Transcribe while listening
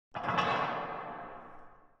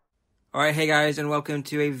Alright, hey guys, and welcome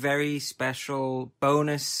to a very special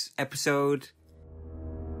bonus episode.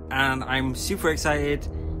 And I'm super excited.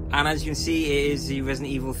 And as you can see, it is the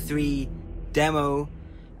Resident Evil 3 demo,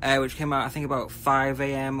 which came out, I think, about 5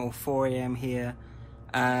 a.m. or 4 a.m. here.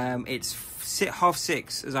 It's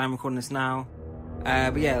 6:30 as I'm recording this now.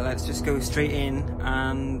 But yeah, let's just go straight in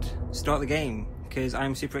and start the game, because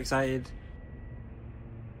I'm super excited.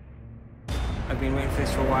 I've been waiting for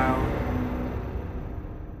this for a while.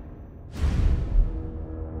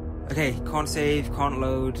 Okay, can't save, can't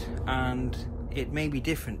load, and it may be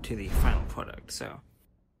different to the final product, so.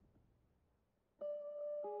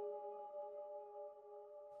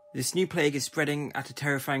 This new plague is spreading at a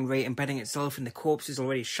terrifying rate, embedding itself in the corpses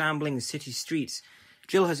already shambling the city's streets.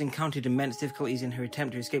 Jill has encountered immense difficulties in her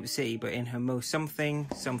attempt to escape the city, but in her most something.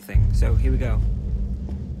 So here we go.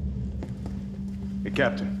 Hey,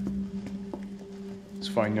 Captain. This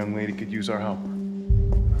fine young lady could use our help.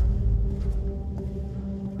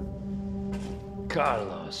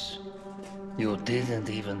 Carlos, you didn't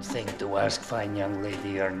even think to ask fine young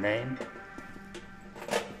lady her name?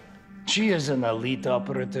 She is an elite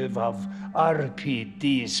operative of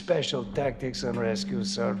RPD, Special Tactics and Rescue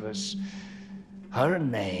Service. Her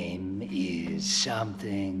name is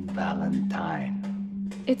something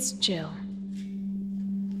Valentine. It's Jill.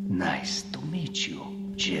 Nice to meet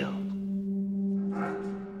you, Jill.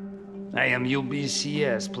 I am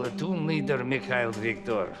UBCS Platoon Leader Mikhail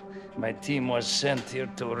Victor. My team was sent here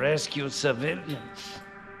to rescue civilians.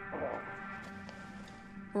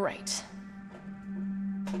 Right.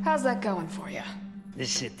 How's that going for you? The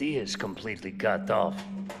city is completely cut off,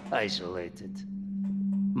 isolated.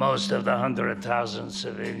 Most of the 100,000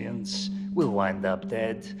 civilians will wind up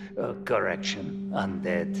dead. Correction,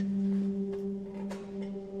 undead.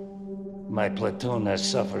 My platoon has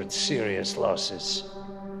suffered serious losses.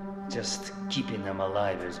 Just keeping them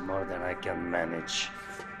alive is more than I can manage.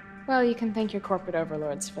 Well, you can thank your corporate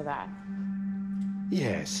overlords for that.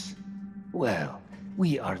 Yes. Well,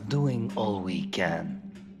 we are doing all we can.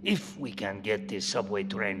 If we can get this subway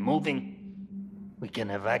train moving, we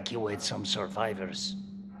can evacuate some survivors.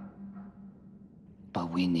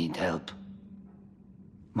 But we need help.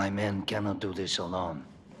 My men cannot do this alone.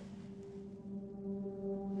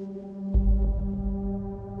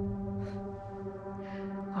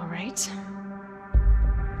 All right.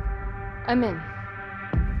 I'm in.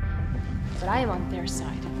 But I am on their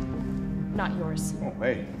side, not yours. Oh,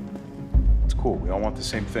 hey. It's cool. We all want the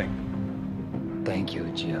same thing. Thank you,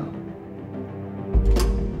 Jill.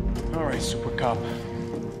 All right, Super Cop.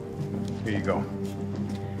 Here you go.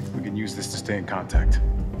 We can use this to stay in contact.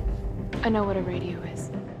 I know what a radio is.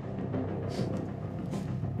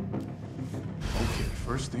 Okay,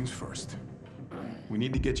 first things first. We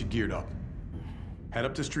need to get you geared up. Head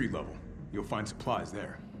up to street level. You'll find supplies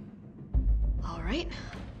there. All right.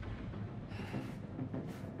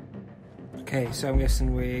 Okay, so I'm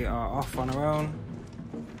guessing we are off on our own.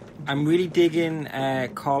 I'm really digging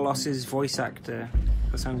Carlos's voice actor.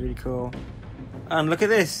 That sounds really cool. And look at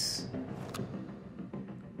this.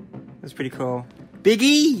 That's pretty cool. Big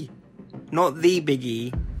E! Not the Big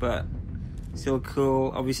E, but still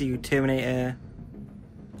cool. Obviously, Terminator,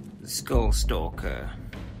 Skull Stalker.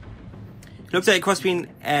 It looks like it cross between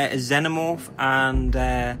a Xenomorph and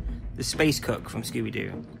the Space Cook from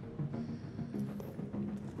Scooby-Doo.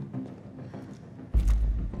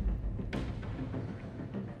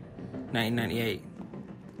 (1998)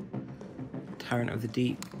 Tyrant of the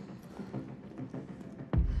Deep.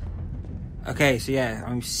 Okay, so yeah,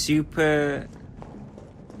 I'm super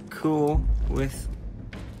cool with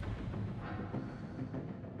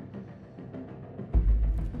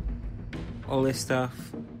all this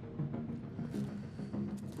stuff.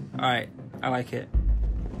 Alright, I like it.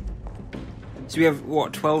 So we have,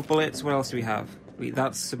 what, 12 bullets? What else do we have?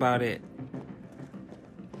 That's about it.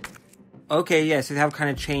 Okay, yeah, so they have kind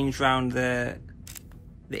of changed around the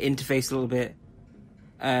interface a little bit.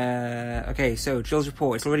 Okay, so Jill's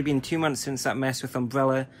report. It's already been 2 months since that mess with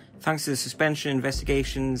Umbrella. Thanks to the suspension,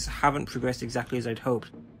 investigations haven't progressed exactly as I'd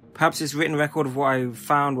hoped. Perhaps this written record of what I've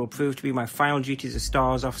found will prove to be my final duty as a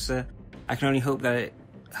STARS officer. I can only hope that it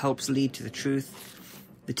helps lead to the truth.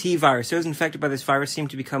 The T-virus. Those infected by this virus seem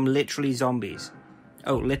to become literally zombies.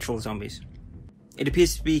 Oh, literal zombies. It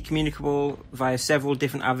appears to be communicable via several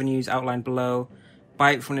different avenues outlined below.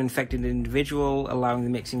 Bite from an infected individual, allowing the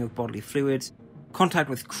mixing of bodily fluids. Contact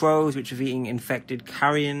with crows, which are eating infected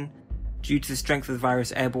carrion. Due to the strength of the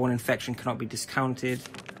virus, airborne infection cannot be discounted.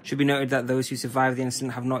 Should be noted that those who survived the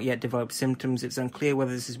incident have not yet developed symptoms. It's unclear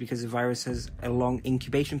whether this is because the virus has a long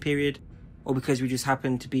incubation period, or because we just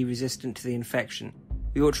happen to be resistant to the infection.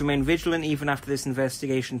 We ought to remain vigilant even after this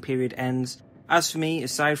investigation period ends. As for me,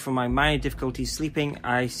 aside from my minor difficulties sleeping,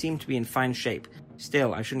 I seem to be in fine shape.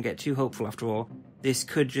 Still, I shouldn't get too hopeful after all. This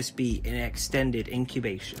could just be an extended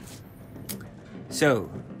incubation.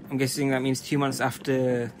 So, I'm guessing that means 2 months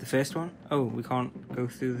after the first one? Oh, we can't go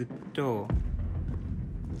through the door.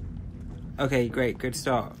 Okay, great, good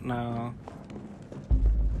start. Now...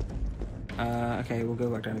 okay, we'll go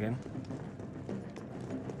back down again.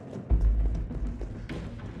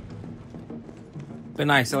 But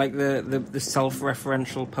nice, I like the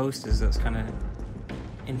self-referential posters, that's kind of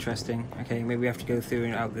interesting. Okay, maybe we have to go through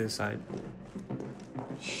and out the other side.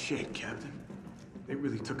 Shit, Captain. They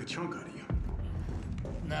really took a chunk out of you.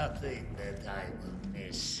 Nothing that I will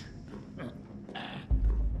miss.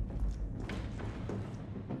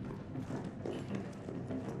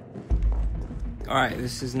 Alright,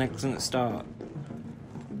 this is an excellent start.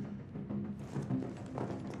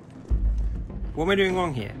 What am I doing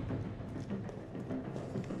wrong here?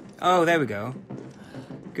 Oh, there we go.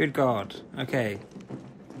 Good God. Okay.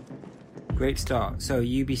 Great start. So,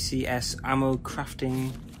 UBCS ammo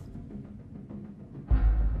crafting.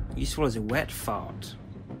 Useful as a wet fart.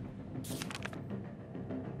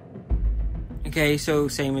 Okay, so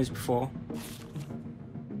same as before.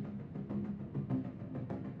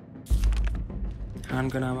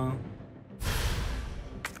 Handgun ammo.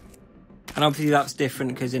 And obviously that's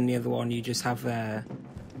different because in the other one you just have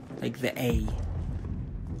like the A.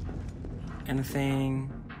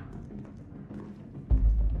 Anything?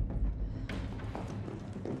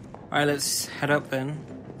 Alright, let's head up then.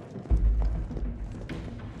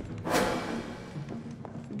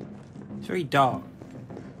 It's very dark.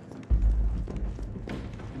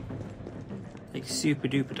 Like super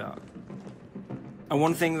duper dark. And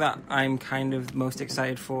one thing that I'm kind of most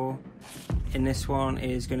excited for in this one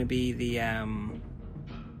is going to be the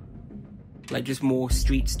like just more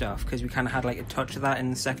street stuff, because we kind of had like a touch of that in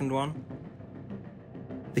the second one.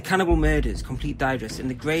 The Cannibal Murders, complete digest. In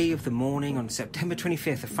the grey of the morning on September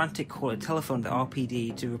 25th, a frantic caller telephoned the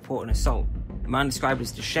RPD to report an assault. A man described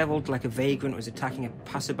as dishevelled like a vagrant was attacking a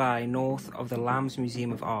passerby north of the Lambs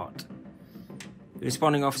Museum of Art. The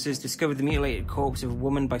responding officers discovered the mutilated corpse of a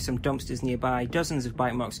woman by some dumpsters nearby. Dozens of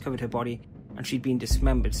bite marks covered her body, and she'd been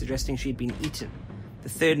dismembered, suggesting she'd been eaten. The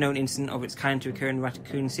third known incident of its kind to occur in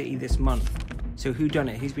Raccoon City this month. So who done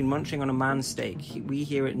it? Who's been munching on a man's steak? We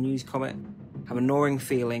here at News Comet have a gnawing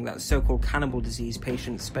feeling that the so-called cannibal disease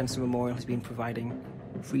patient Spencer Memorial has been providing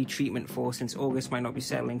free treatment for since August might not be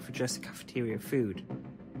settling for just the cafeteria food.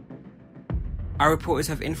 Our reporters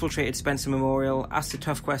have infiltrated Spencer Memorial, asked the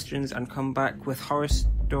tough questions, and come back with horror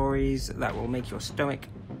stories that will make your stomach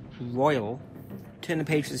roil. Turn the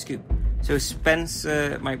page to the scoop. So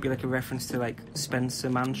Spencer might be like a reference to like Spencer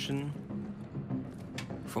Mansion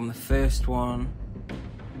from the first one.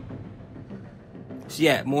 So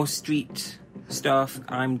yeah, more street stuff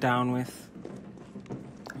I'm down with.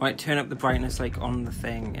 I might turn up the brightness like on the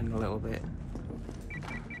thing in a little bit.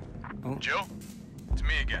 Oh. Jill? It's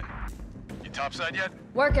me again. You topside yet?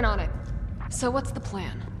 Working on it. So what's the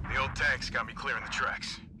plan? The old tanks got me clearing the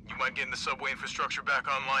tracks. You mind getting the subway infrastructure back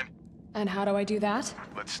online? And how do I do that?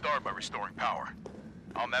 Let's start by restoring power.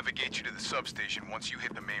 I'll navigate you to the substation once you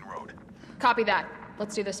hit the main road. Copy that.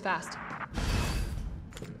 Let's do this fast.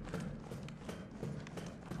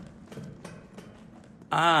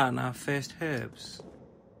 Ah, now first herbs.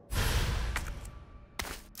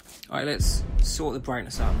 Alright, let's sort the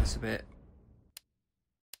brightness out on this a bit.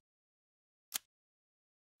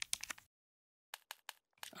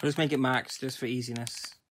 I'll just make it max, just for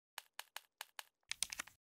easiness.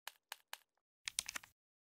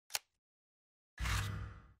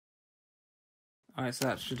 Alright, so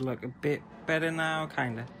that should look a bit better now,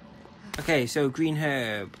 kinda. Okay, so green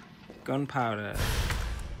herb, gunpowder.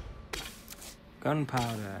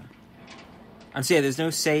 Gunpowder. And so yeah, there's no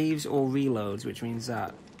saves or reloads, which means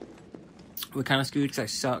that we're kind of screwed because I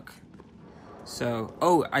suck. So,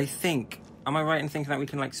 oh, I think, am I right in thinking that we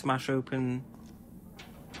can like smash open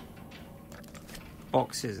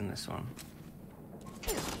boxes in this one?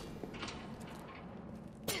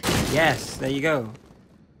 Yes, there you go.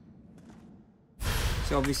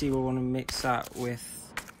 So obviously we'll want to mix that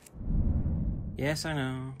with... Yes, I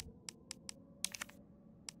know.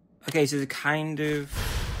 Okay, so the kind of...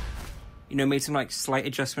 You know, made some like slight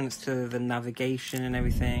adjustments to the navigation and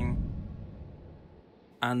everything.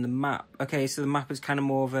 And the map. Okay, so the map is kind of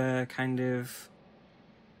more of a kind of...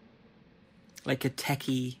 like a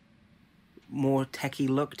techie... more techie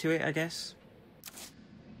look to it, I guess.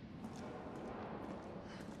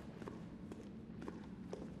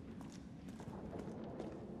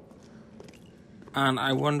 And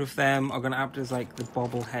I wonder if them are going to act as like the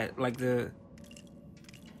bobblehead, like the...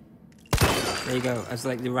 There you go, as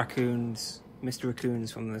like the raccoons, Mr.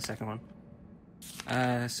 Raccoons from the second one.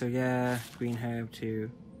 So yeah, green herb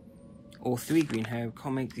 2. Or 3 green herb.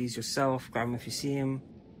 Can't make these yourself. Grab them if you see them.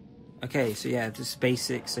 Okay, so yeah, just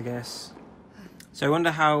basics, I guess. So I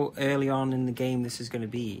wonder how early on in the game this is going to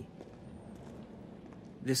be.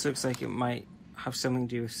 This looks like it might have something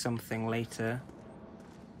to do with something later.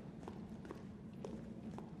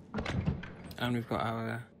 And we've got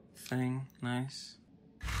our thing. Nice.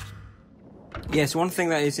 Yes, one thing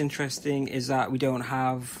that is interesting is that we don't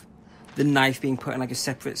have the knife being put in like a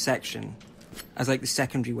separate section as like the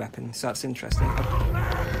secondary weapon, so that's interesting.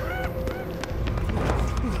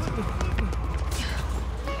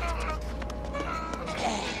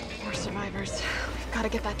 More survivors. We've got to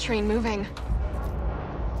get that train moving.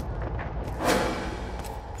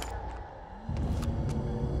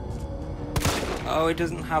 Oh, it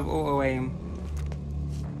doesn't have auto aim.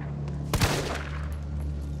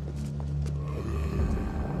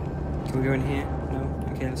 Can we go in here?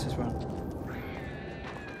 No? Okay, let's just run.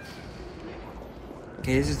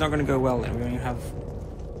 Okay, this is not going to go well then. We don't even have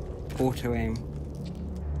auto aim.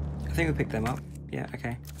 I think we picked them up. Yeah,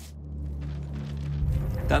 okay.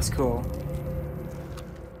 That's cool.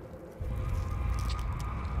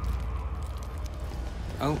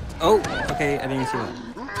 Oh, okay, I didn't even see that.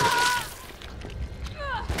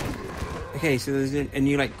 Okay, so there's a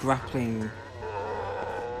new like grappling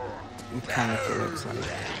mechanic, it looks like.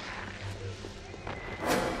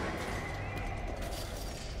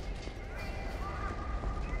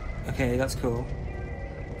 Okay, that's cool.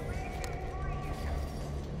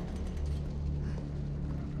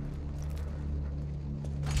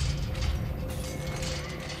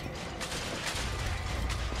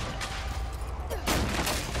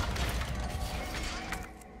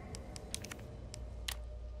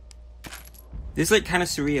 This is like kind of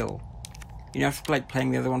surreal. You know, after like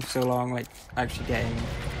playing the other one for so long, like actually getting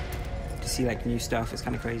to see like new stuff is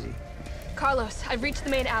kind of crazy. Carlos, I've reached the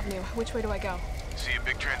main avenue. Which way do I go? See a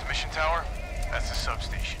big transmission tower? That's the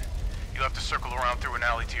substation. You'll have to circle around through an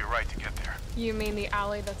alley to your right to get there. You mean the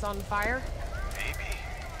alley that's on fire? Maybe.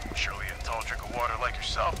 Surely a tall drink of water like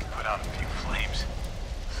yourself can put out a few flames.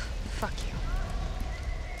 Fuck you.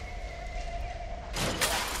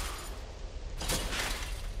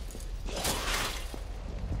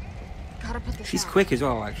 Gotta put this She's out. quick as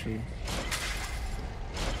well, actually.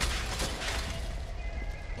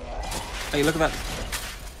 Hey, look at that.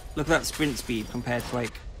 Look at that sprint speed compared to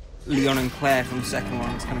like Leon and Claire from the second one.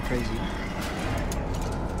 It's kind of crazy.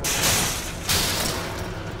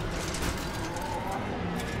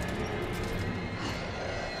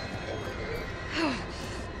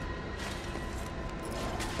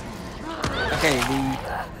 Okay, the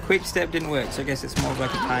quick step didn't work, so I guess it's more of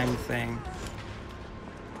like a time thing.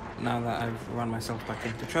 Now that I've run myself back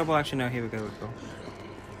into trouble. Actually, no, here we go.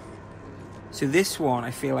 So this one,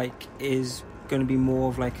 I feel like, is going to be more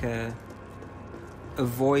of like a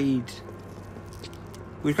void,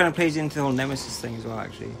 which kind of plays into the whole Nemesis thing as well,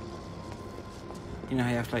 actually. You know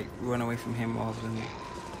how you have to like run away from him rather than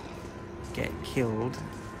get killed.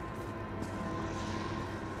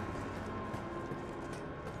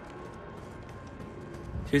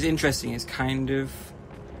 So it's interesting, it's kind of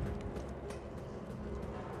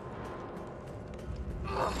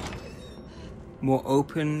more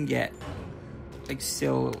open, yet like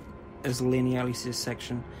still as linear, at least this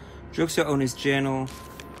section. Drugstore owner's journal.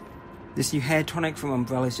 This new hair tonic from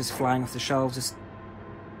Umbrella is just flying off the shelves. Just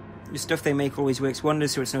the stuff they make always works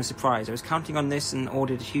wonders, so it's no surprise. I was counting on this and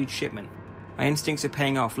ordered a huge shipment. My instincts are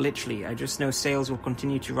paying off, literally. I just know sales will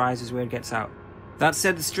continue to rise as word gets out. That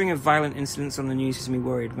said, the string of violent incidents on the news has me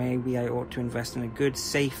worried. Maybe I ought to invest in a good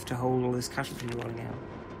safe to hold all this casualty rolling out.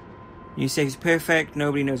 New safe is perfect.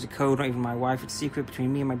 Nobody knows the code, not even my wife. It's a secret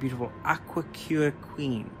between me and my beautiful Aquacure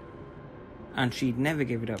queen. And she'd never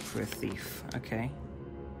give it up for a thief. Okay.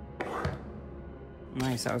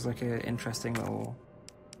 Nice, that was like an interesting little...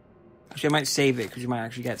 Actually, I might save it, because you might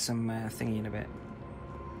actually get some thingy in a bit.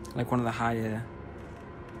 Like one of the higher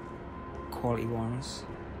quality ones.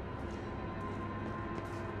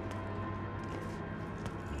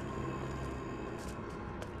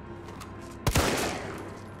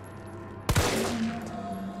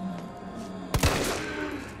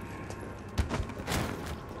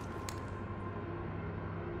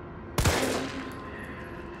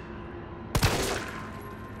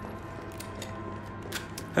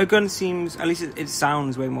 Her gun seems, at least it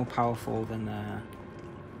sounds way more powerful than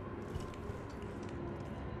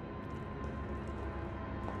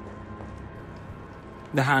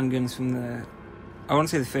the handguns from the I won't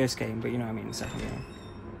say the first game, but you know what I mean, the second game.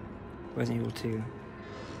 Resident Evil 2.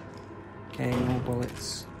 Okay, more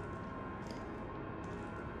bullets.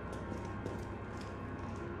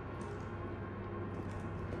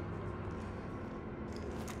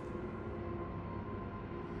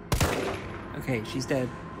 Okay, she's dead.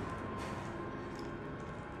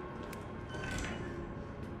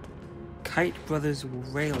 Kite Brothers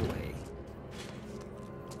Railway.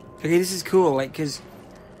 Okay, this is cool, like, because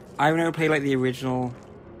I've never played, like, the original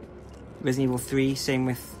Resident Evil 3, same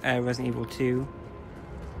with Resident Evil 2.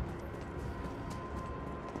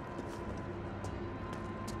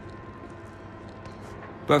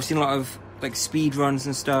 But I've seen a lot of, like, speed runs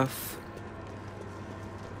and stuff.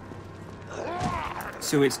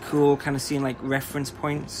 So it's cool kind of seeing, like, reference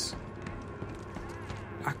points.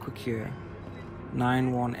 Aquacure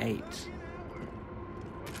 918.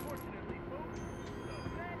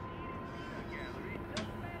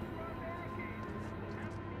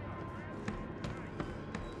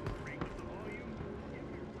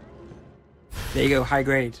 There you go, high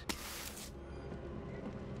grade.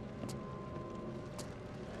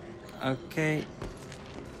 Okay.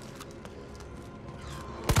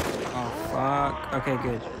 Oh, fuck. Okay,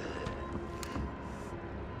 good.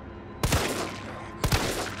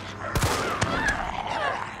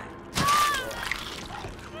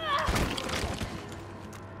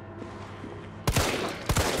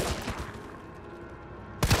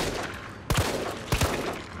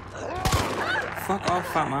 Fuck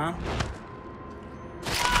off, fat man.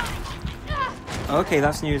 Okay,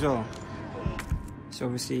 that's new as well. So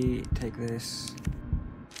obviously, take this.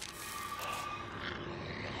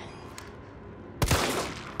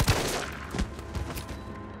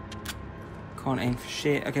 Can't aim for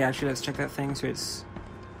shit. Okay, actually, let's check that thing. So it's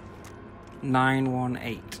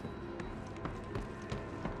 918.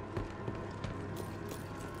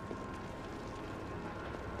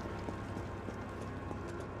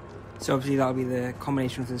 So obviously that'll be the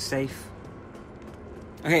combination with the safe.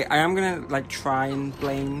 Okay, I am gonna like try and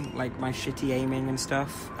blame like my shitty aiming and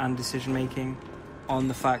stuff and decision making on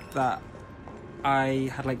the fact that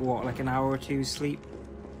I had like what, like an hour or two sleep.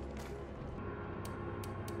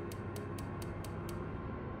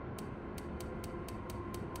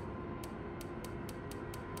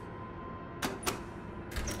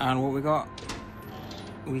 And what we got?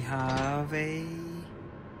 We have a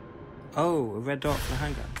red dot for the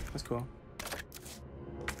handgun. That's cool.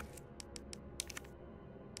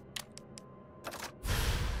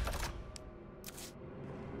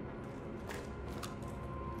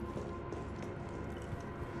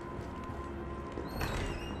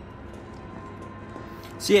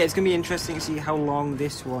 So yeah, it's going to be interesting to see how long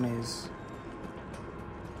this one is.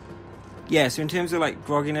 Yeah, so in terms of like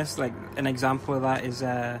grogginess, like an example of that is,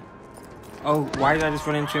 oh, why did I just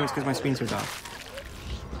run into him? It's because my screen's so dark.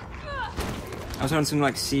 I was having some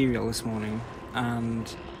like cereal this morning, and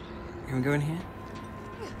can we go in here?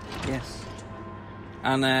 Yes.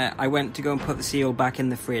 And I went to go and put the cereal back in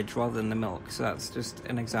the fridge rather than the milk, so that's just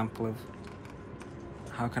an example of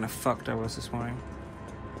how kind of fucked I was this morning.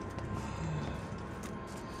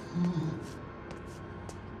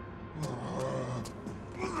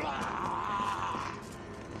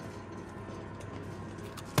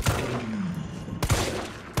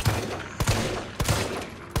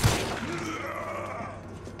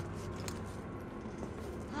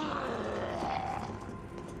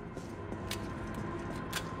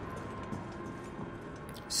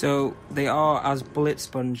 So they are as bullet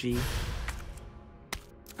spongy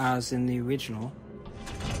as in the original.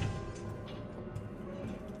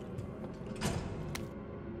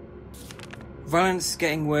 Violence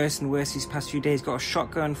getting worse and worse these past few days. Got a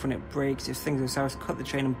shotgun when it breaks. If things go south, cut the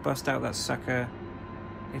chain and bust out that sucker.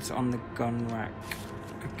 It's on the gun rack.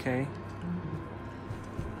 Okay.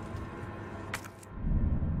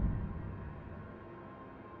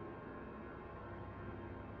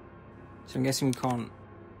 So I'm guessing we can't.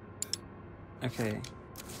 Okay.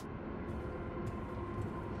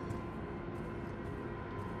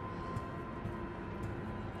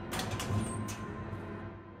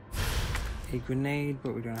 A grenade,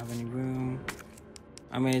 but we don't have any room.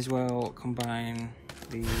 I may as well combine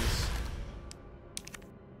these.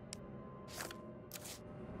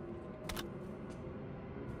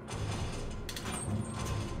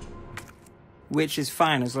 Which is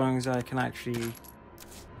fine as long as I can actually,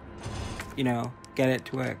 you know, get it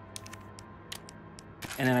to work.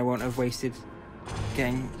 And then I won't have wasted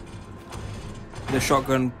getting the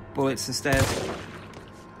shotgun bullets instead.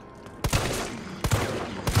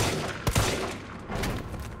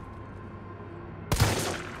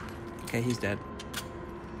 Okay, he's dead.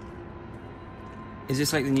 Is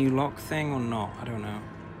this like the new lock thing or not? I don't know.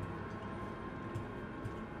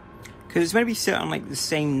 Because it's maybe set on like the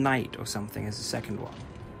same night or something as the second one.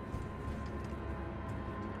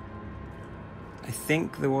 I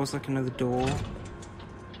think there was like another door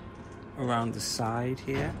around the side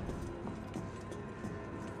here.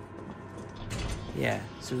 Yeah,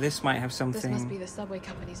 so this might have something... This must be the subway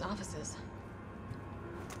company's offices.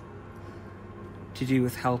 ...to do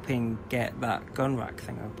with helping get that gun rack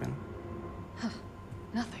thing open. Huh.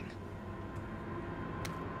 Nothing.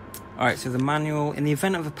 Alright, so the manual. In the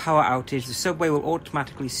event of a power outage, the subway will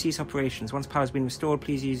automatically cease operations. Once power has been restored,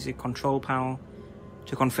 please use the control panel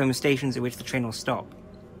to confirm the stations at which the train will stop,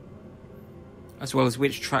 as well as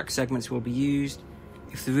which track segments will be used.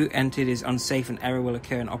 If the route entered is unsafe, an error will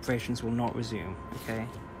occur and operations will not resume. Okay.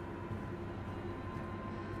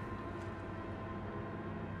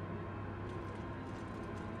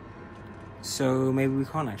 So maybe we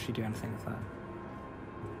can't actually do anything with that.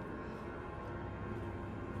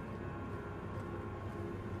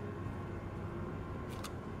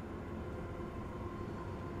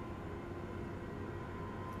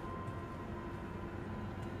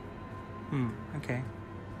 Okay.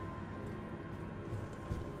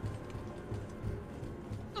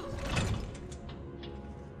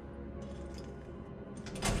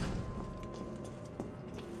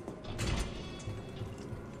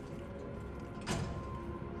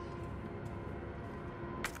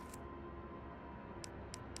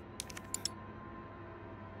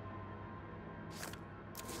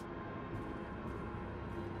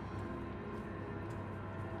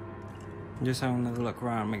 Just having another look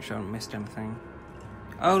around, make sure I haven't missed anything.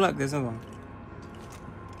 Oh look, there's another one.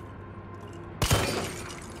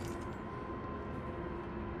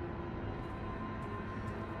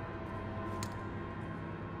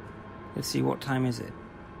 Let's see, what time is it?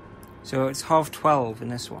 So it's 12:30 in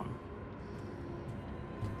this one.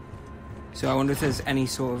 So I wonder if there's any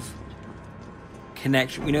sort of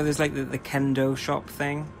connection. We know there's like the kendo shop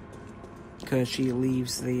thing, because she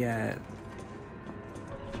leaves the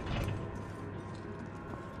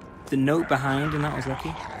note behind, and that was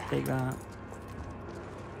lucky. Take that.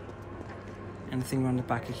 Anything around the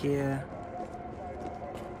back of here?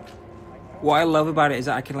 What I love about it is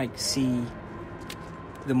that I can like see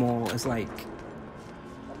them all as like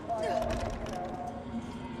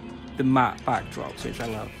the map backdrops, which I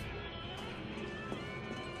love.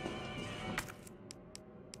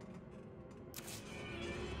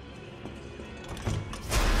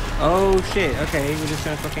 Oh shit, okay, we're just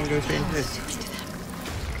gonna fucking go straight into this.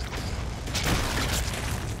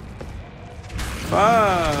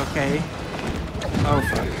 Oh, okay. Oh,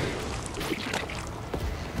 fuck.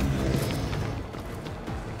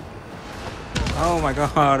 Oh my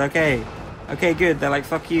god, okay. Okay, good. They're like,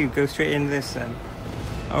 fuck you, go straight into this then.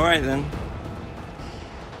 Alright then.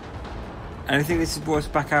 And I think this has brought us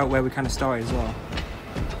back out where we kind of started as well.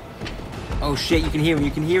 Oh shit, you can hear him,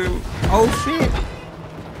 you can hear him. Oh shit!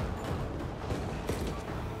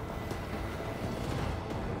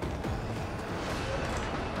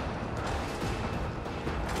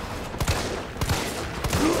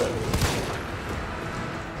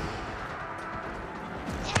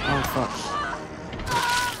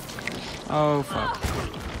 Oh fuck.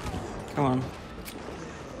 Come on.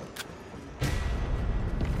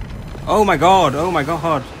 Oh my god, oh my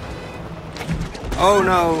god. Oh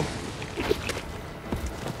no.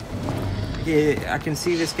 Yeah, I can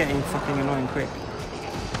see this getting fucking annoying quick.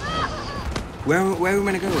 Where are we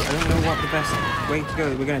gonna go? I don't know what the best way to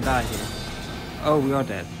go. We're gonna die here. Oh, we are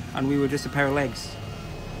dead. And we were just a pair of legs.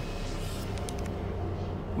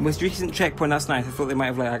 Most recent checkpoint, that's nice. I thought they might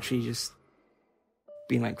have like actually just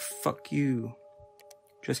being like, fuck you.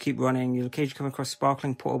 Just keep running. You'll occasionally come across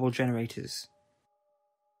sparkling portable generators.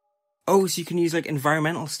 Oh, so you can use like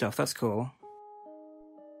environmental stuff. That's cool.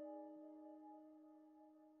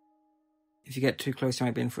 If you get too close, you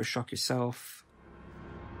might be in for a shock yourself.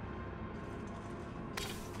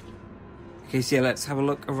 Okay, so yeah, let's have a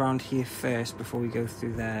look around here first before we go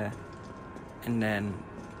through there. And then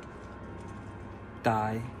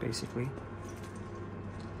die, basically.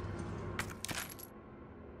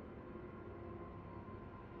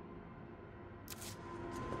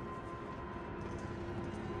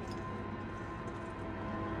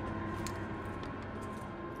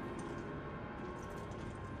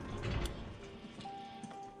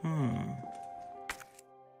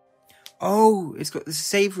 Oh, it's got this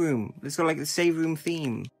save room. It's got like the save room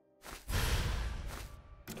theme.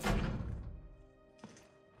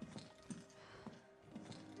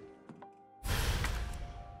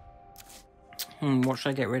 What should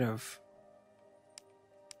I get rid of?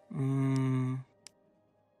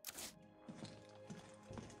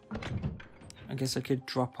 I guess I could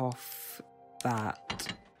drop off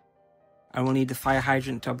that. And we'll need the fire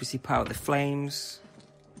hydrant to obviously put out the flames.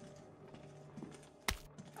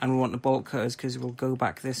 And we want the bolt cutters because we'll go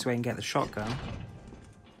back this way and get the shotgun.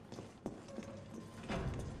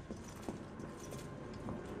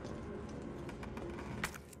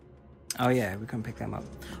 Oh yeah, we can pick them up.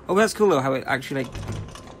 Oh, that's cool though, how it actually like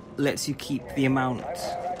lets you keep the amount.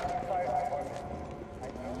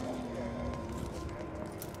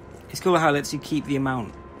 It's cool how it lets you keep the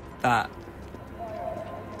amount that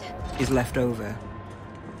is left over.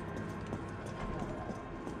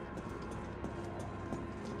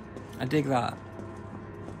 I dig that.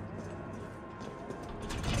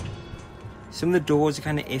 Some of the doors are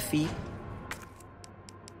kind of iffy,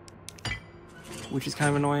 which is kind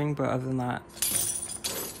of annoying, but other than that,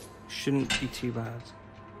 shouldn't be too bad.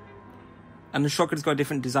 And the shotgun's got a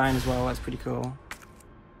different design as well, that's pretty cool.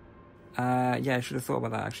 Yeah, I should have thought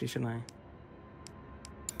about that actually, shouldn't I?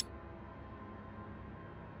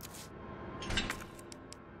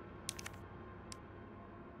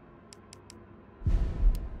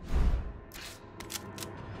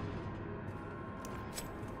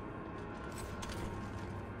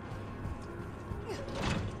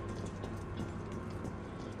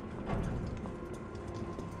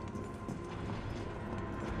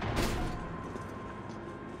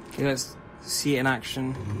 Okay, let's see it in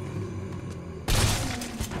action.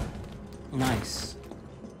 Nice.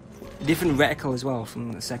 Different reticle as well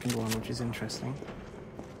from the second one, which is interesting.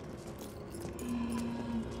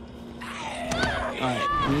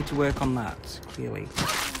 Alright, we need to work on that, clearly.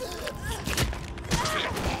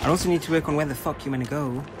 I also need to work on where the fuck you're gonna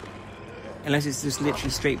go. Unless it's just literally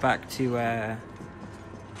straight back to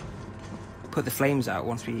put the flames out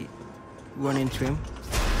once we run into him.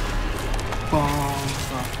 Bomb.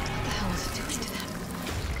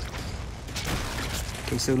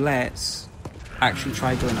 Okay, so let's actually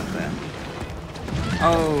try going up there.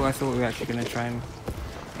 Oh, I thought we were actually going to try and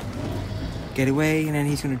get away, and then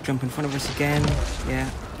he's going to jump in front of us again. Yeah,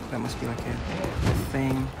 that must be like a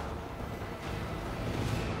thing.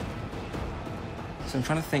 So I'm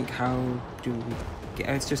trying to think, how do we get...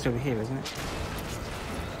 Oh, it's just over here, isn't it?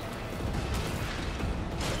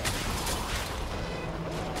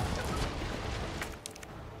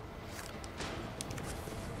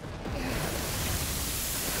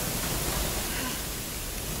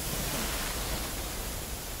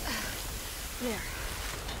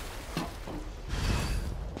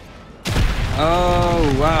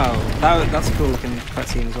 Oh wow, that's a cool looking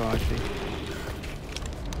cutscene as well, actually.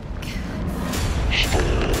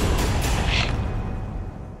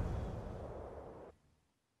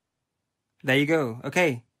 There you go.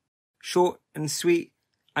 Okay, short and sweet.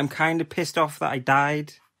 I'm kind of pissed off that I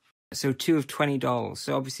died. So 2 of $20.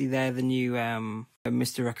 So obviously they're the new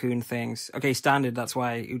Mr. Raccoon things. Okay, standard. That's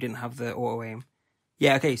why you didn't have the auto aim.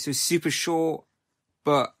 Yeah. Okay, so super short,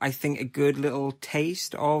 but I think a good little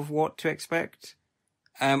taste of what to expect.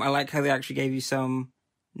 I like how they actually gave you some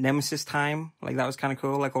Nemesis time. Like, that was kind of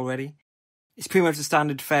cool, like, already. It's pretty much the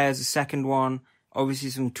standard fare as the second one. Obviously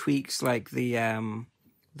some tweaks, like the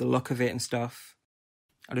look of it and stuff.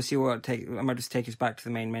 I'll just see what it take. I might just take us back to the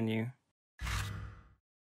main menu.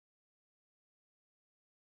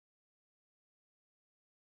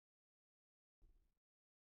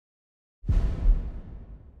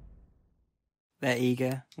 They're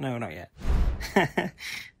eager. No, not yet.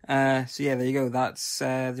 So yeah, there you go. That's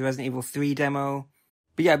the Resident Evil 3 demo.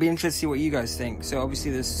 But yeah, I'd be interested to see what you guys think. So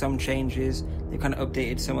obviously there's some changes. They've kind of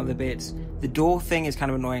updated some of the bits. The door thing is kind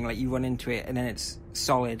of annoying. Like, you run into it and then it's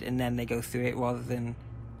solid and then they go through it rather than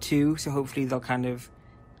 2. So hopefully they'll kind of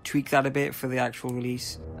tweak that a bit for the actual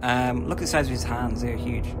release. Look at the size of his hands. They're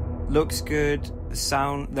huge. Looks good. The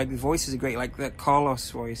sound, like, the voices are great. Like, the Carlos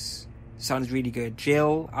voice sounds really good.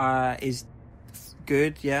 Jill is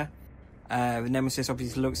good, yeah. The Nemesis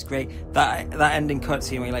obviously looks great. That ending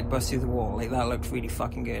cutscene where you like bust through the wall, like, that looked really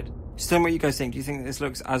fucking good. Just tell me what you guys think. Do you think that this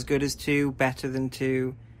looks as good as 2, better than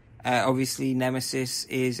 2? Obviously Nemesis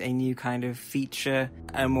is a new kind of feature,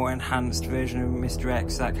 a more enhanced version of Mr.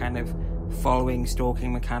 X, that kind of following,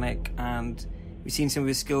 stalking mechanic, and we've seen some of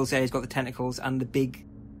his skills there. He's got the tentacles and the big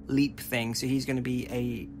leap thing, so he's going to be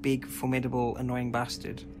a big, formidable, annoying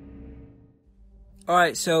bastard.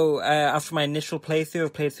 Alright, so after my initial playthrough,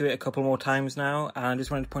 I've played through it a couple more times now, and I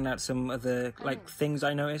just wanted to point out some of the things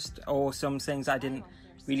I noticed, or some things I didn't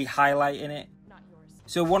really highlight in it.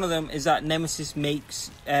 So one of them is that Nemesis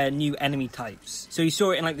makes new enemy types. So you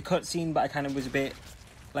saw it in like the cutscene, but I kind of was a bit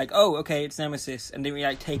like, oh, okay, it's Nemesis, and didn't really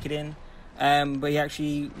like take it in. But he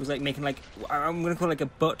actually was like making like, I'm gonna call it like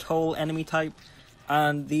a butthole enemy type,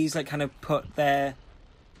 and these like kind of put their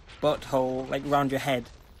butthole, like, around your head.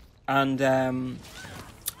 And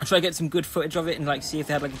I tried to get some good footage of it and, like, see if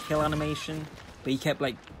they had, like, a kill animation. But he kept,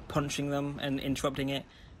 like, punching them and interrupting it.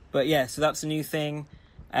 But, yeah, so that's a new thing.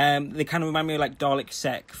 They kind of remind me of, like, Dalek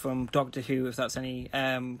Sec from Doctor Who, if that's any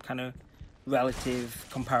kind of relative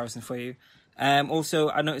comparison for you. Also,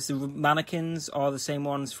 I noticed the mannequins are the same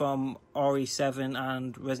ones from Ori 7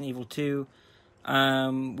 and Resident Evil 2,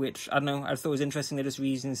 which, I don't know, I thought was interesting. They're just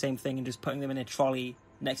reusing the same thing and just putting them in a trolley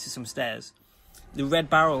next to some stairs. The red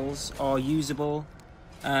barrels are usable.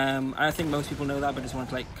 I think most people know that, but just wanted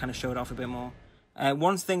to, like, kind of show it off a bit more.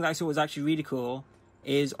 One thing that I saw was actually really cool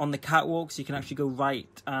is on the catwalks, you can actually go right,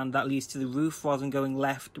 and that leads to the roof rather than going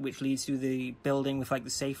left, which leads to the building with, like, the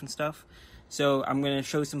safe and stuff. So I'm going to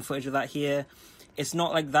show some footage of that here. It's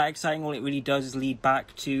not, like, that exciting. All it really does is lead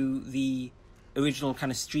back to the original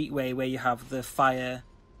kind of streetway where you have the fire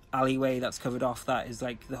alleyway that's covered off. That is,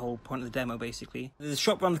 like, the whole point of the demo, basically. There's a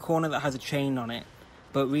shop around the corner that has a chain on it,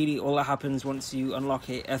 but really all that happens once you unlock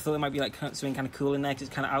it. I thought it might be, like, something kind of cool in there because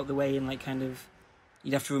it's kind of out the way and, like, kind of...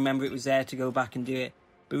 You'd have to remember it was there to go back and do it.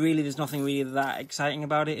 But really, there's nothing really that exciting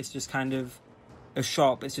about it. It's just kind of a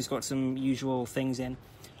shop. It's just got some usual things in.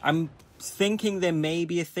 I'm thinking there may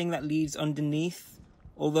be a thing that leads underneath.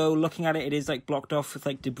 Although, looking at it, it is, like, blocked off with,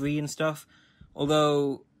 like, debris and stuff.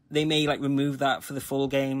 Although, they may, like, remove that for the full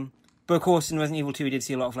game. But, of course, in Resident Evil 2, we did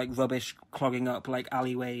see a lot of, like, rubbish clogging up, like,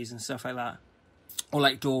 alleyways and stuff like that. Or,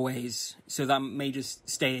 like, doorways. So that may just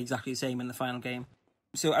stay exactly the same in the final game.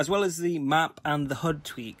 So, as well as the map and the HUD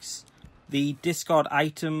tweaks, the discard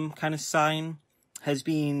item kind of sign has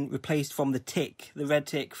been replaced from the tick, the red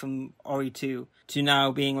tick from Ori 2, to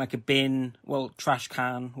now being like a bin, well, trash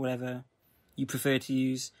can, whatever you prefer to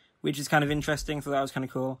use, which is kind of interesting, so that was kind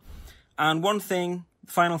of cool. And one thing,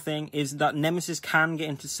 final thing, is that Nemesis can get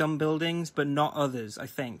into some buildings, but not others, I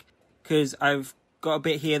think. Because I've got a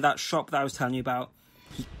bit here, that shop that I was telling you about,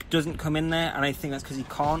 he doesn't come in there, and I think that's because he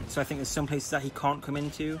can't, so I think there's some places that he can't come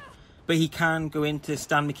into. But he can go into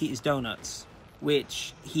Stan Mikita's Donuts,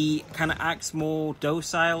 which he kind of acts more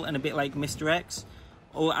docile and a bit like Mr. X.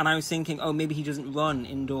 And I was thinking, oh, maybe he doesn't run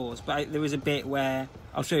indoors. But there was a bit where,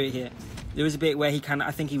 I'll show you here. There was a bit where he kind of,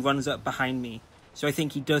 I think he runs up behind me. So I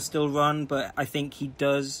think he does still run, but I think he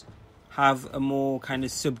does have a more kind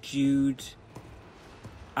of subdued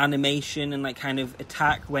animation and like kind of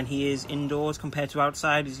attack when he is indoors compared to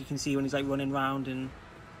outside, as you can see when he's like running around and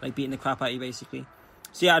like beating the crap out of you, basically.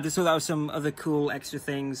 So yeah, I just thought that was some other cool extra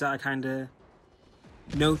things that I kind of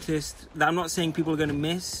noticed that I'm not saying people are going to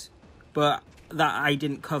miss, but that I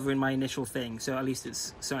didn't cover in my initial thing. So at least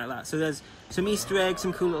it's something like that. So there's some Easter eggs,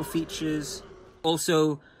 some cool little features.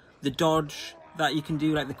 Also, the dodge that you can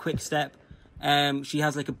do, like the quick step. She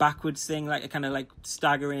has like a backwards thing, like a kind of like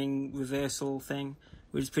staggering reversal thing,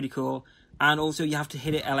 which is pretty cool. And also you have to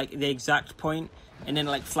hit it at like the exact point, and then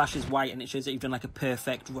it like flashes white and it shows that you've done like a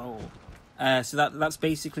perfect roll. So that's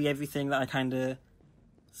basically everything that I kind of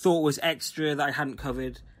thought was extra that I hadn't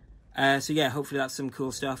covered. So yeah, hopefully that's some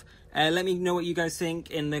cool stuff. Let me know what you guys think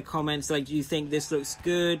in the comments. Like, do you think this looks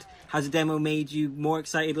good? Has the demo made you more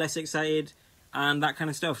excited, less excited? And that kind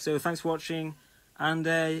of stuff. So thanks for watching.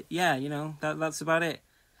 And yeah, you know, that's about it.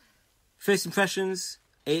 First impressions,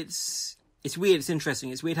 it's weird, it's interesting.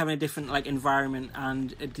 It's weird having a different like environment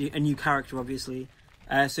and a new character, obviously.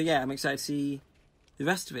 So yeah, I'm excited to see the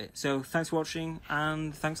rest of it. So thanks for watching,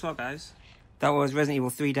 and thanks a lot, guys. That was Resident Evil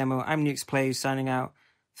 3 demo. I'm Nukez Playz signing out.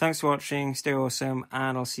 Thanks for watching, stay awesome,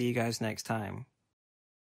 and I'll see you guys next time.